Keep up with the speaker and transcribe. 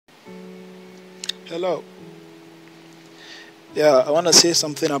Hello. Yeah, I want to say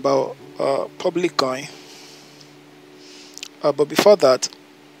something about public coin. But before that,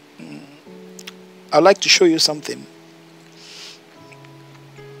 I'd like to show you something.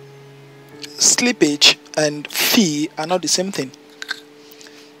 Slippage and fee are not the same thing.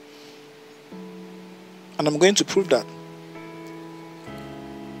 And I'm going to prove that.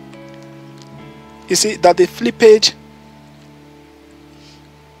 You see that the slippage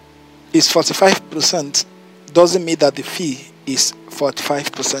is 45% doesn't mean that the fee is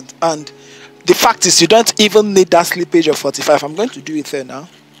 45%. And the fact is, you don't even need that slippage of 45. I'm going to do it there now.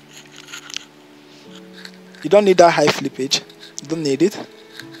 You don't need that high slippage. You don't need it.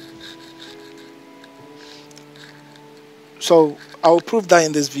 So I'll prove that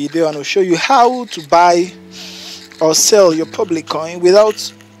in this video, and I'll show you how to buy or sell your public coin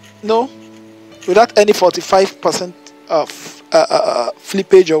without any 45% of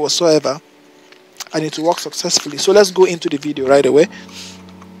flippage or whatsoever, and it will work successfully. So let's go into the video right away.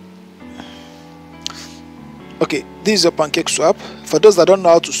 Okay, this is a Pancakeswap. For those that don't know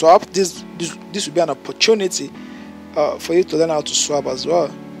how to swap, this will be an opportunity for you to learn how to swap as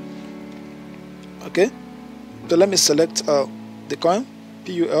well. Okay, so let me select the coin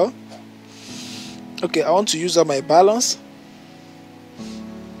PUL. Okay, I want to use all my balance.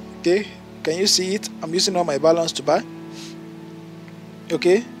 Okay, can you see it? I'm using all my balance to buy.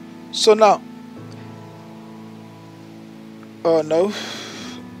 Okay, so now, oh no,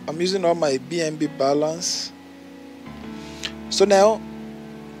 I'm using all my BNB balance. So now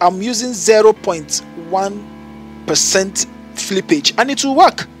I'm using 0.1% slippage, and it will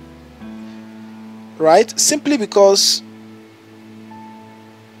work, right? Simply because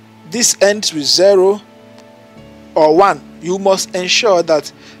this ends with 0 or 1. You must ensure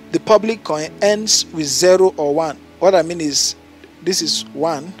that the public coin ends with 0 or 1. What I mean is, this is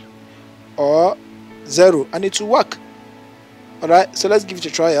 1 or 0, and it will work. Alright, so let's give it a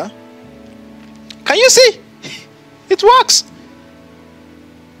try. Yeah? Can you see? It works.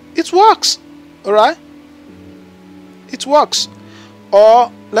 It works. Alright, it works.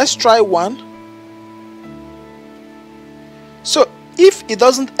 Or let's try 1. So if it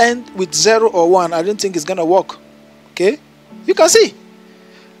doesn't end with 0 or 1, I don't think it's gonna work. Okay, you can see.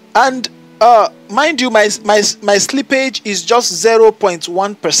 And mind you, my slippage is just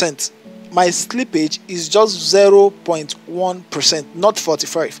 0.1%. My slippage is just 0.1%, not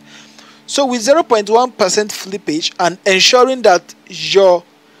 45. So with 0.1% slippage and ensuring that your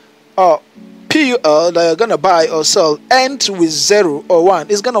PUL that you're gonna buy or sell ends with 0 or 1,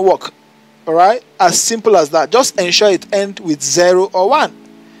 is gonna work. All right, as simple as that. Just ensure it ends with 0 or 1.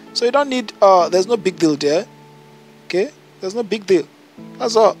 So you don't need. There's no big deal there. Okay, there's no big deal.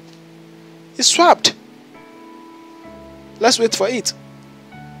 That's all. It's swapped. Let's wait for it.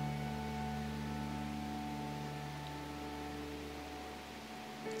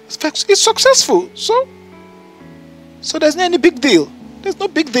 It's successful. So there's no any big deal. There's no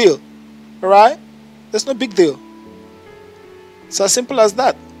big deal. All right? There's no big deal. It's as simple as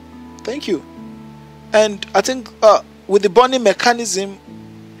that. Thank you. And I think with the bonding mechanism,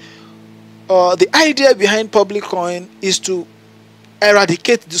 the idea behind public coin is to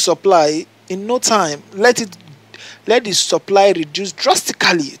eradicate the supply in no time. Let the supply reduce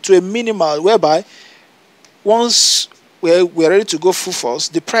drastically to a minimal, whereby once we're ready to go full force,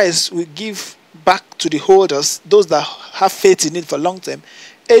 the price will give back to the holders, those that have faith in it for long term,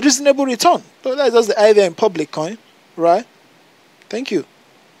 a reasonable return. So that's just the idea in public coin, right? Thank you.